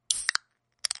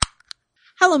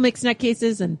Hello, Mixed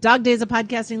Nutcases and Dog Days of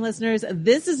Podcasting listeners.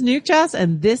 This is Nuke Chess,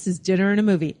 and this is Dinner and a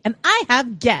Movie. And I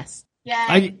have guests.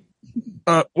 Yeah.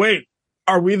 Wait,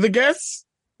 are we the guests?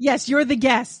 Yes, you're the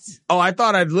guests. Oh, I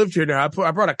thought I'd lived here now. I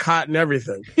brought a cot and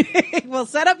everything. Well,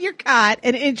 set up your cot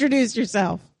and introduce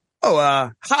yourself.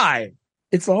 Oh, hi.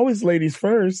 It's always ladies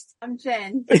first. I'm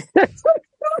Jen.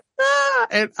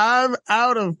 And I'm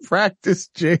out of practice,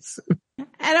 Jason.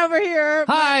 And over here.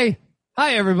 Hi,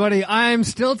 everybody. I'm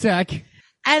Still Tech.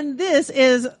 And this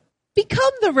is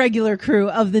become the regular crew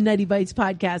of the Nutty Bites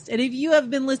podcast. And if you have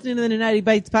been listening to the Nutty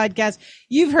Bites podcast,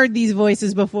 you've heard these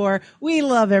voices before. We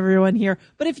love everyone here.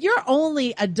 But if you're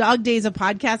only a Dog Days of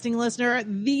Podcasting listener,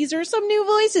 these are some new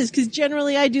voices because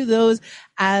generally I do those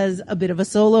as a bit of a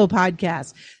solo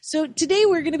podcast. So today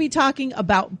we're going to be talking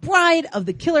about Bride of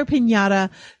the Killer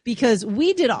Pinata because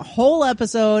we did a whole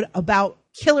episode about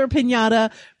Killer Pinata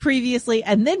previously,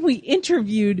 and then we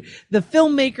interviewed the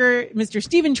filmmaker, Mr.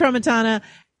 Stephen Tramontana,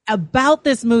 about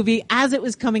this movie as it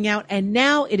was coming out, and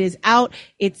now it is out.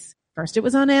 First it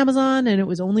was on Amazon, and it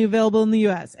was only available in the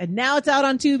US, and now it's out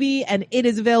on Tubi, and it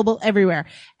is available everywhere.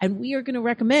 And we are going to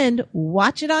recommend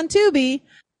watch it on Tubi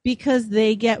because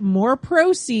they get more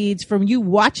proceeds from you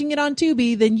watching it on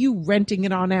Tubi than you renting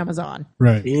it on Amazon.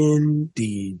 Right.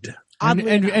 Indeed.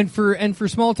 And for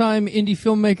small time indie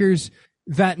filmmakers,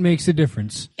 that makes a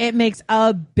difference. It makes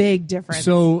a big difference.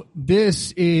 So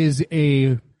this is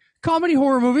a comedy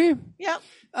horror movie.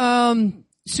 Yep.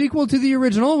 Sequel to the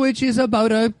original, which is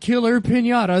about a killer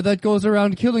pinata that goes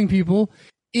around killing people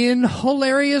in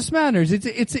hilarious manners.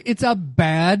 It's a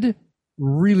bad,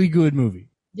 really good movie.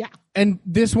 Yeah. And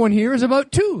this one here is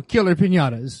about two killer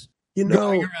pinatas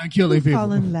going around killing people.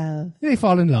 Fall in love. They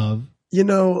fall in love. You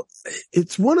know,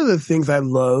 it's one of the things I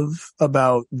love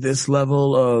about this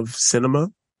level of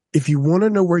cinema. If you want to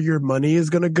know where your money is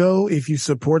going to go, if you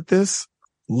support this,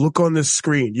 look on the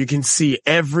screen. You can see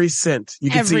every cent. You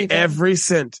can see every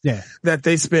cent that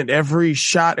they spent. Every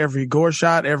shot, every gore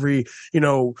shot, every,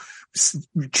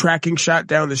 tracking shot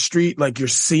down the street. Like you're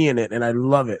seeing it. And I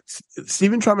love it.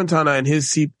 Stephen Tramontana and his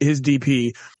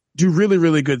DP do really,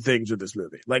 really good things with this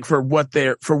movie. Like for what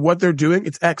they're doing,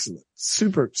 it's excellent.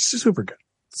 Super, super good.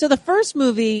 So the first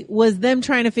movie was them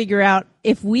trying to figure out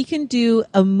if we can do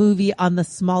a movie on the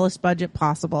smallest budget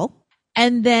possible.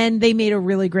 And then they made a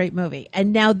really great movie.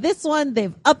 And now this one,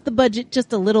 they've upped the budget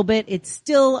just a little bit. It's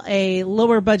still a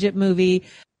lower budget movie,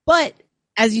 but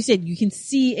as you said, you can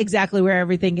see exactly where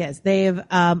everything is. They've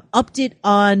upped it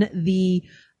on the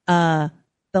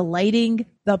lighting,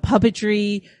 the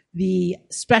puppetry, the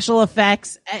special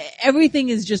effects. Everything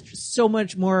is just so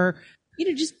much more,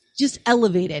 just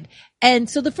elevated. And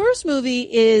so the first movie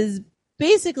is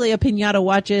basically a piñata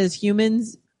watches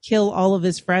humans kill all of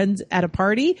his friends at a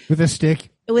party with a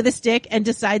stick and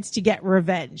decides to get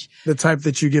revenge. The type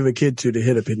that you give a kid to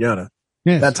hit a piñata.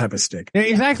 Yes. That type of stick. Yeah,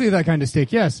 exactly that kind of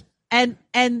stick. Yes. And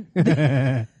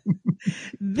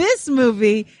this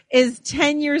movie is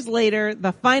 10 years later.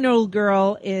 The final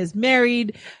girl is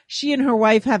married. She and her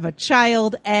wife have a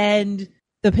child, and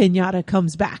the piñata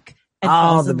comes back.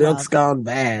 Oh, the milk's gone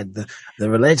bad. The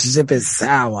relationship is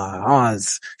sour. Oh,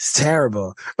 it's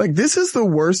terrible. Like, this is the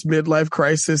worst midlife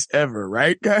crisis ever,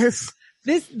 right, guys?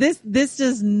 This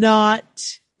does not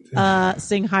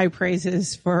sing high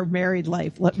praises for married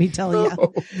life, let me tell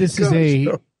you. This is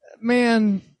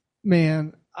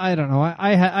man, I don't know.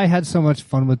 I had so much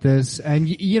fun with this. And,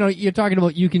 you're talking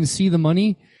about you can see the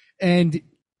money, and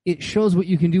it shows what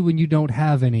you can do when you don't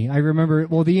have any. I remember,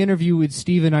 the interview with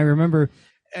Steven, I remember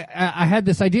I had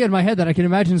this idea in my head that I can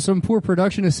imagine some poor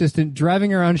production assistant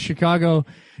driving around Chicago,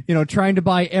 trying to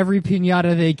buy every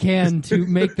piñata they can to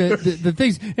make the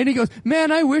things. And he goes, man,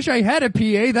 I wish I had a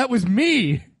PA. That was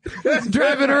me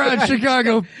driving around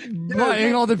Chicago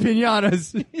buying all the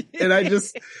piñatas.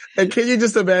 And can you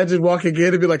just imagine walking in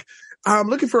and be like, I'm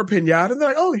looking for a piñata. And they're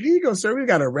like, oh, here you go, sir. We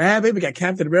got a rabbit. We got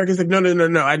Captain America. It's like, no.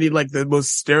 I need like the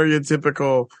most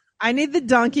stereotypical. I need the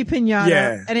donkey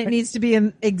piñata, and it needs to be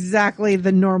in exactly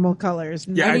the normal colors.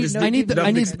 Yeah, I need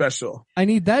nothing special. I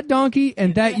need that donkey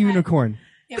and that unicorn.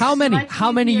 How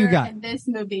many you got? In this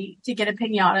movie to get a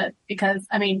piñata because,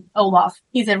 Olaf,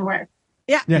 he's everywhere.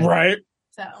 Yeah. Right.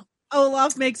 So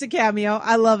Olaf makes a cameo.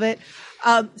 I love it.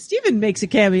 Steven makes a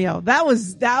cameo. That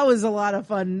was a lot of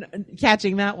fun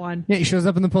catching that one. Yeah, he shows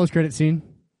up in the post-credit scene.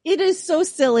 It is so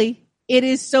silly. It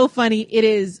is so funny. It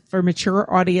is for mature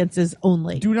audiences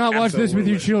only. Do not watch this with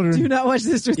your children. Do not watch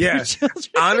this with your children.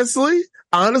 Honestly,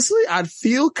 honestly, I'd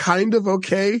feel kind of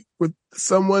okay with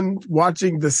someone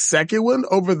watching the second one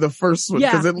over the first one.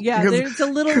 Yeah, Because there's a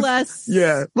little less.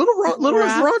 Yeah, little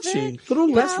less raunchy.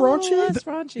 Little less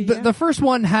raunchy. The first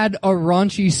one had a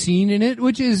raunchy scene in it,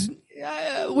 which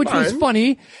was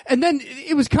funny. And then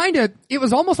it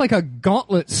was almost like a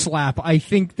gauntlet slap, I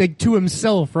think, to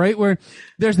himself, right? Where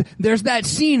there's that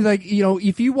scene, like, you know,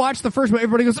 if you watch the first one,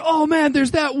 everybody goes, oh man,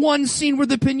 there's that one scene where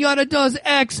the pinata does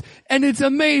X and it's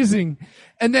amazing.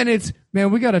 And then it's, man,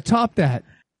 we gotta top that.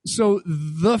 So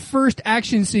the first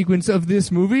action sequence of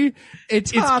this movie,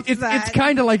 it's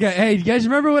kind of like hey, you guys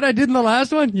remember what I did in the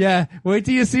last one? Yeah. Wait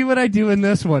till you see what I do in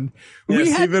this one. Yeah,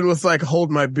 Steven was like,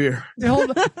 hold my beer.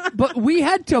 But we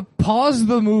had to pause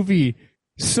the movie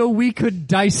so we could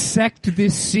dissect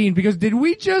this scene, because did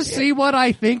we just see what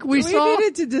I think we saw? We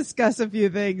needed to discuss a few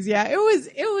things. Yeah, it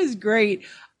was great.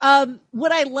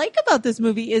 What I like about this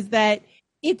movie is that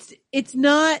it's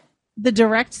not the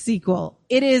direct sequel.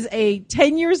 It is a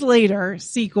 10 years later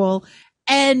sequel,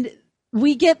 and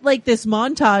we get like this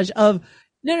montage of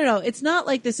no, it's not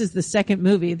like this is the second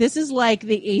movie. This is like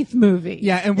the 8th movie.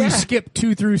 Yeah, and we skip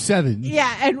 2 through 7.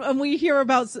 Yeah, and we hear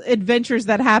about adventures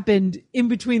that happened in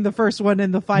between the first one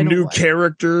and the final new one.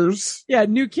 Characters. Yeah,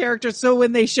 new characters. So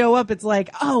when they show up, it's like,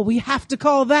 oh, we have to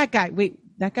call that guy. Wait,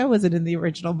 that guy wasn't in the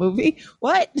original movie.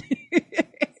 What?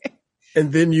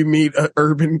 And then you meet an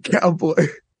urban cowboy.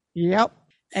 Yep.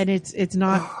 And it's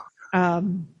not,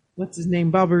 what's his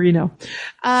name? Barbarino.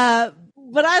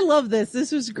 But I love this.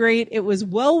 This was great. It was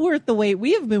well worth the wait.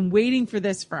 We have been waiting for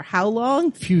this for how long?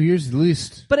 A few years at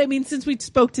least. But I mean, since we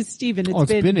spoke to Steven,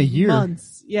 it's been a year.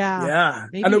 Months. Yeah. Yeah.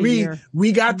 Maybe I know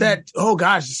we got that. Oh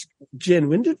gosh, Jen,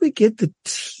 when did we get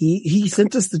he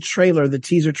sent us the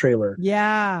teaser trailer.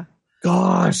 Yeah.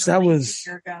 Gosh, that was,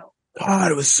 a year ago.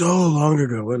 God, it was so long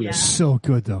ago, wasn't it? So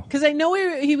good though. Cause I know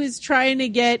he was trying to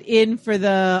get in for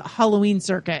the Halloween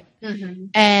circuit. Mm-hmm.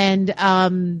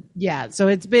 And, so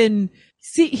it's been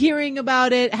hearing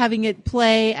about it, having it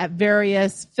play at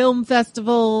various film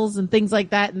festivals and things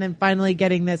like that. And then finally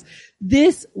getting this.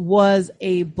 This was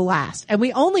a blast. And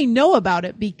we only know about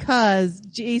it because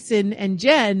Jason and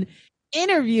Jen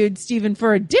interviewed Steven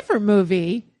for a different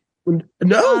movie. No.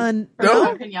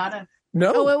 Pinata.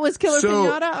 No. Oh, it was Killer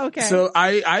Pinata? Okay. So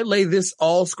I lay this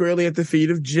all squarely at the feet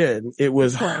of Jen. It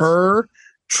was her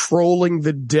trolling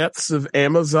the depths of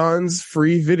Amazon's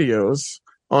free videos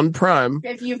on Prime.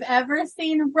 If you've ever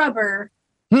seen Rubber,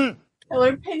 Killer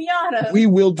Pinata, we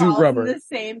will do Rubber. In the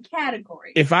same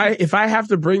category. If I have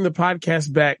to bring the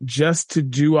podcast back just to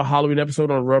do a Halloween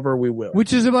episode on Rubber, we will.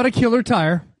 Which is about a killer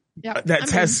tire. Yep. That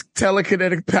has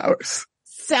telekinetic powers.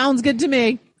 Sounds good to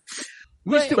me.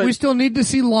 We still need to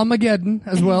see Lamageddon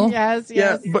as well. Yes.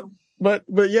 Yeah, but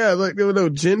yeah, like, no,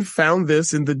 Jen found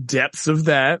this in the depths of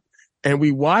that, and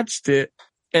we watched it,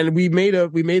 and we made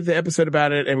the episode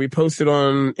about it, and we posted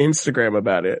on Instagram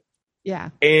about it. Yeah.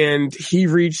 And he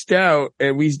reached out,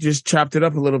 and we just chopped it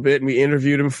up a little bit, and we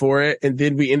interviewed him for it, and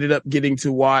then we ended up getting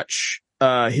to watch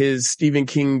his Stephen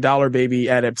King Dollar Baby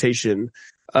adaptation.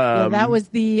 That was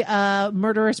the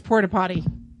murderous porta potty.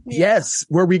 Yes,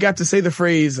 where we got to say the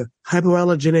phrase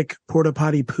hypoallergenic porta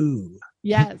potty poo.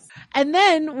 Yes. And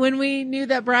then when we knew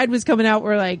that Bride was coming out,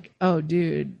 we're like, oh,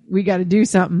 dude, we got to do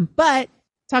something. But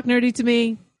Talk Nerdy to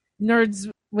Me, nerds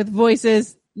with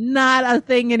voices, not a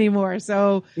thing anymore.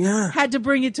 So had to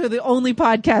bring it to the only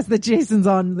podcast that Jason's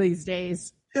on these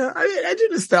days. Yeah, I do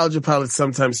nostalgia pilots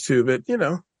sometimes too, but you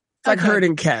know. It's like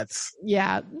herding cats.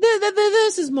 Yeah.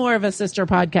 This is more of a sister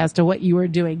podcast to what you were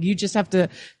doing. You just have to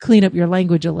clean up your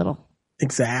language a little.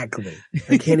 Exactly.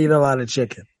 I can't eat a lot of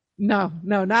chicken. No,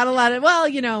 not a lot of, well,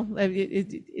 you know,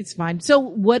 it's fine. So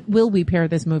what will we pair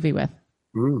this movie with?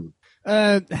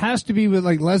 Has to be with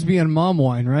like lesbian mom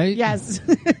wine, right? Yes.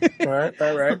 All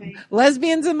right.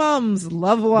 Lesbians and moms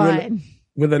love wine.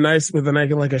 With a nice,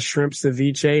 like a shrimp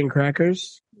ceviche and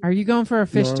crackers. Are you going for a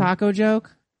fish taco joke?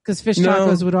 Because fish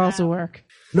tacos would also work.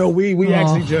 No, we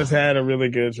actually just had a really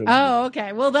good one. Oh,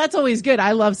 okay. Well, that's always good.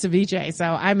 I love ceviche, so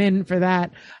I'm in for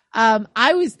that.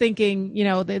 I was thinking, you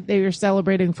know, that they were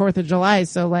celebrating 4th of July,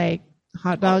 so like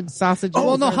hot dogs, sausages. Oh,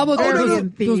 well, no, how about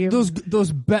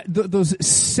those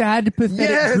sad,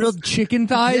 pathetic grilled chicken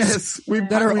thighs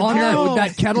that are on with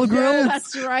that kettle grill?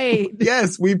 That's right.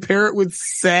 Yes, we pair it with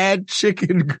sad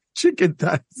chicken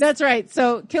thighs. That's right.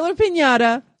 So Killer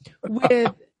Pinata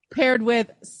paired with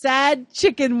sad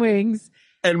chicken wings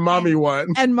and mommy wine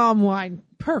and mom wine.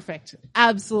 Perfect.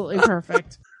 Absolutely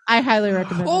perfect. I highly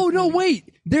recommend. Oh no, wait!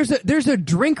 There's a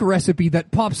drink recipe that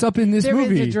pops up in this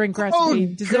movie. There is a drink recipe.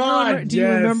 Do you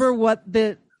remember what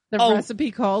the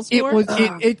recipe calls for?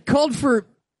 It called for.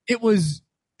 It was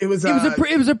It was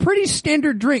It was a pretty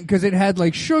standard drink because it had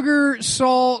like sugar,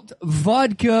 salt,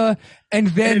 vodka, and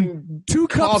then 2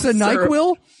 cups of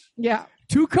NyQuil. Yeah.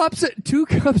 2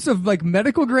 cups of like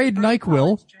medical grade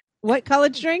NyQuil. What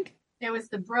college drink? It was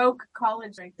the broke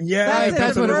college drink. yeah,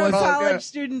 that's what it was. College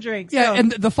student drinks. Yeah, So-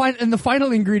 and the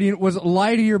final ingredient was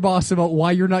lie to your boss about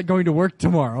why you're not going to work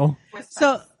tomorrow.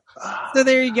 So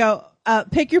there you go.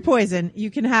 Pick your poison. You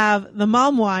can have the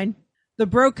mom wine, the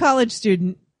broke college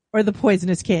student, or the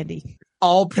poisonous candy.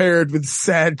 all paired with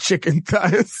sad chicken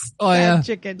thighs. Oh yeah, Bad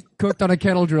chicken. cooked on a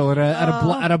kettle drill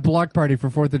at a block party for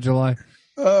 4th of July.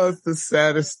 Oh, it's the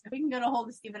saddest. If we can get a hold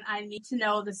of Steven, I need to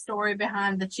know the story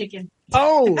behind the chicken.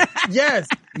 Oh, yes.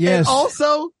 Yes. And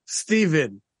also,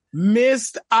 Steven,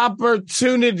 missed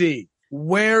opportunity.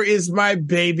 Where is my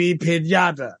baby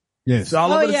pinata? Yes. That's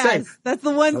all I'm going to say. That's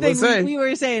the one I'm thing gonna say. we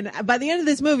were saying. By the end of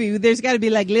this movie, there's got to be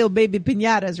like little baby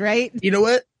pinatas, right? You know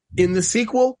what? In the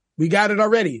sequel, we got it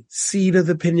already. Seed of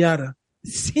the pinata.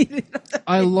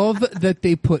 I love that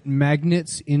they put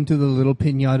magnets into the little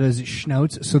pinata's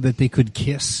snouts so that they could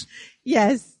kiss.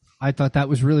 Yes. I thought that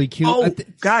was really cute. Oh,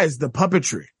 guys, the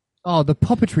puppetry. Oh, the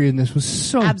puppetry in this was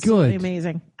so Absolutely good.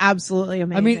 amazing. Absolutely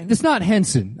amazing. I mean, it's not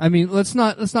Henson. I mean, let's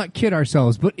not kid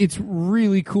ourselves, but it's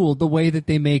really cool the way that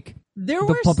they make there the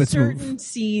were puppets certain move.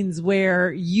 scenes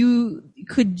where you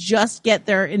could just get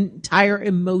their entire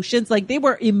emotions. Like they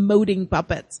were emoting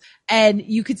puppets and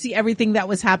you could see everything that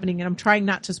was happening. And I'm trying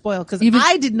not to spoil because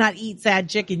I did not eat sad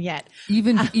chicken yet.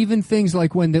 Even things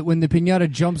like when the pinata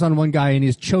jumps on one guy and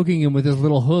is choking him with his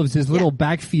little hooves, his little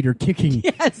back feet are kicking.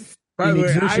 Yes. By the way,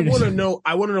 I exertion. want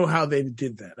to know how they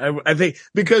did that. I think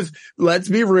because let's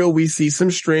be real, we see some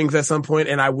strings at some point,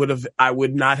 and I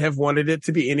would not have wanted it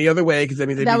to be any other way because I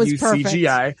mean they That did was use perfect.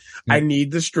 CGI. I need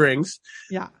the strings.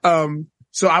 Yeah.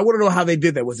 So I want to know how they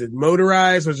did that. Was it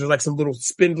motorized? Was there like some little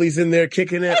spindlies in there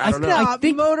kicking it? I don't know. Not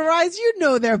motorized. You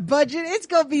know their budget. It's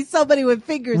going to be somebody with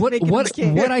fingers making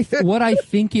the kick. What I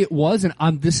think it was,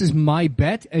 and this is my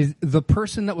bet, is the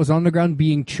person that was on the ground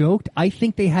being choked. I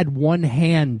think they had one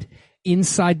hand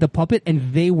inside the puppet,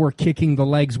 and they were kicking the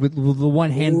legs with the one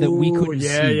hand that we couldn't see.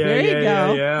 There you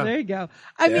go. There you go.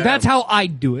 I mean, That's how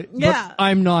I'd do it. Yeah. But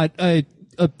I'm not a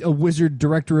wizard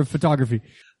director of photography.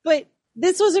 but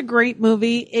this was a great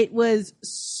movie. It was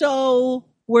so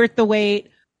worth the wait.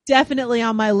 Definitely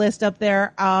on my list up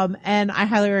there. And I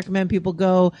highly recommend people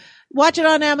go watch it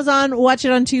on Amazon, watch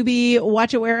it on Tubi,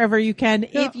 watch it wherever you can.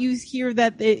 Yeah. If you hear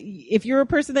that, if you're a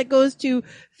person that goes to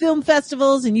film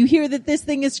festivals and you hear that this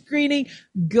thing is screening,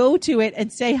 go to it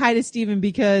and say hi to Steven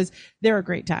because they're a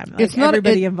great time. Like, It's not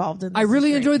everybody involved in this. I really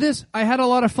is great. enjoyed this. I had a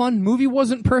lot of fun. Movie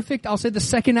wasn't perfect. I'll say the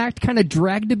second act kind of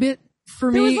dragged a bit for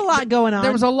me. There was a lot going on.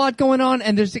 There was a lot going on,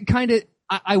 and there's kind of.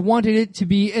 I wanted it to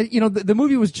be, the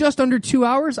movie was just under 2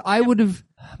 hours. I would have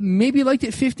maybe liked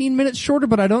it 15 minutes shorter,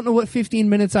 but I don't know what 15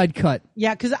 minutes I'd cut.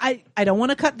 Yeah, because I don't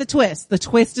want to cut the twist. The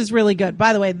twist is really good.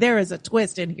 By the way, there is a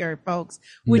twist in here, folks,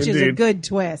 which is a Indeed. good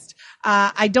twist.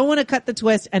 I don't want to cut the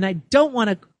twist, and I don't want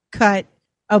to cut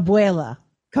Abuela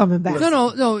coming back.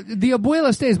 No. The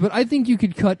Abuela stays, but I think you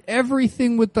could cut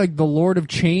everything with like the Lord of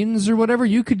Chains or whatever.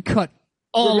 You could cut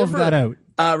all of that out.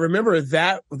 Remember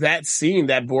that scene,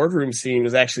 that boardroom scene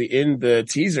was actually in the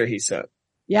teaser he sent.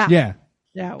 Yeah. Yeah.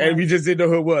 Yeah. And we just didn't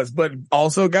know who it was. But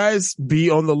also, guys, be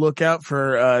on the lookout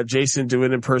for Jason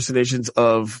doing impersonations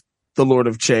of the Lord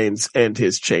of Chains and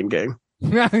his chain gang.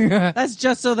 That's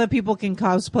just so that people can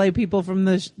cosplay people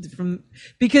from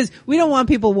because we don't want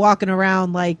people walking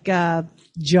around like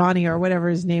Johnny or whatever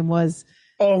his name was.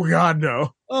 Oh God,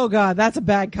 no! Oh God, that's a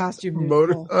bad costume.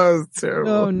 Oh, it's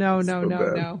terrible. Oh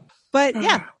no. But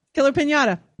yeah, Killer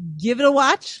Pinata. Give it a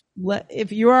watch.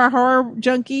 If you are a horror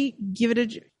junkie, give it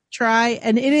a try.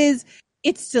 And it's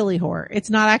silly horror. It's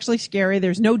not actually scary.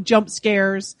 There's no jump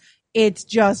scares. It's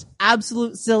just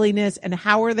absolute silliness. And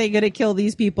how are they going to kill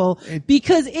these people?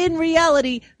 Because in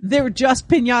reality, they're just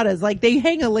pinatas. Like they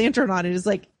hang a lantern on it. It's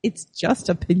like, it's just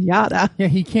a pinata. Yeah,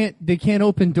 they can't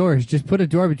open doors. Just put a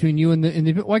door between you and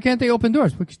the, why can't they open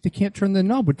doors? Because they can't turn the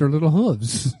knob with their little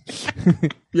hooves.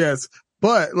 Yes.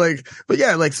 But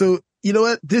yeah, so you know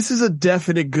what? This is a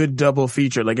definite good double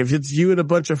feature. Like if it's you and a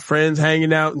bunch of friends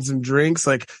hanging out and some drinks,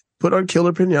 like put on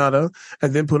Killer Pinata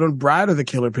and then put on Bride of the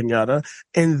Killer Pinata.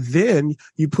 And then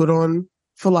you put on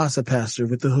Velocipaster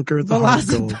with the hooker at the heart of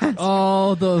gold.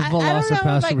 Oh, the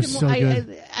Velocipaster was so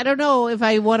good. I don't know if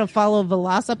I want to follow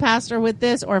Velocipaster with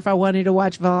this or if I wanted to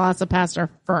watch Velocipaster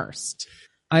first.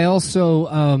 I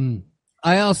also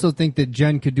think that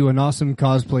Jen could do an awesome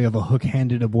cosplay of a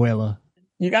hook-handed abuela.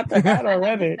 You got the hat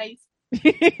already.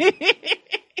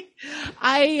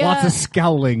 Lots of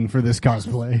scowling for this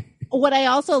cosplay. what I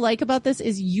also like about this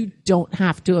is you don't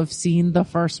have to have seen the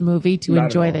first movie to Not at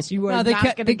enjoy all. this. You are No, they not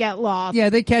going to they- get lost. Yeah,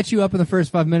 they catch you up in the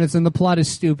first 5 minutes, and the plot is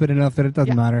stupid enough that it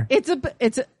doesn't matter. It's a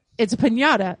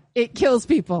pinata. It kills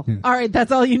people. All right.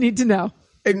 That's all you need to know.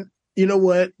 And you know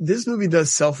what? This movie does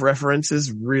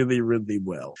self-references really, really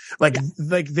well. Like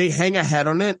they hang a hat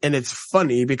on it, and it's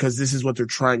funny because this is what they're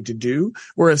trying to do.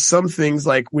 Whereas some things,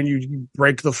 like when you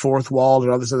break the fourth wall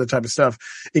and all this other type of stuff,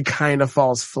 it kind of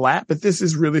falls flat. But this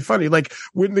is really funny. Like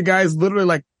when the guy's literally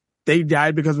like, they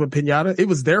died because of a pinata. It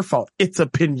was their fault. It's a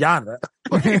pinata.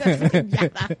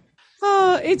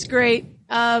 Oh, it's great.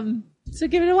 So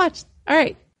give it a watch. All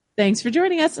right. Thanks for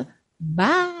joining us.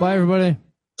 Bye. Bye, everybody.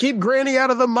 Keep Granny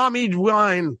out of the mommy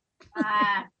wine.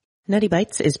 Nutty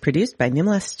Bites is produced by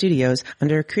Nimlas Studios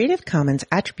under a Creative Commons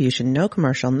Attribution No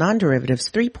Commercial Non-Derivatives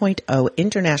 3.0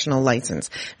 International License.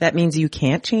 That means you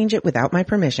can't change it without my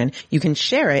permission. You can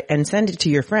share it and send it to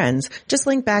your friends. Just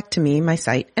link back to me, my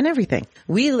site, and everything.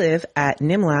 We live at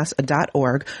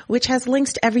nimlas.org, which has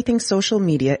links to everything social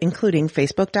media, including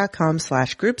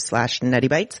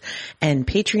facebook.com/group/nuttybites and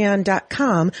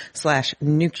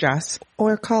patreon.com/nukejoss,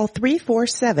 or call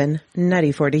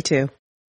 347-NUTTY42.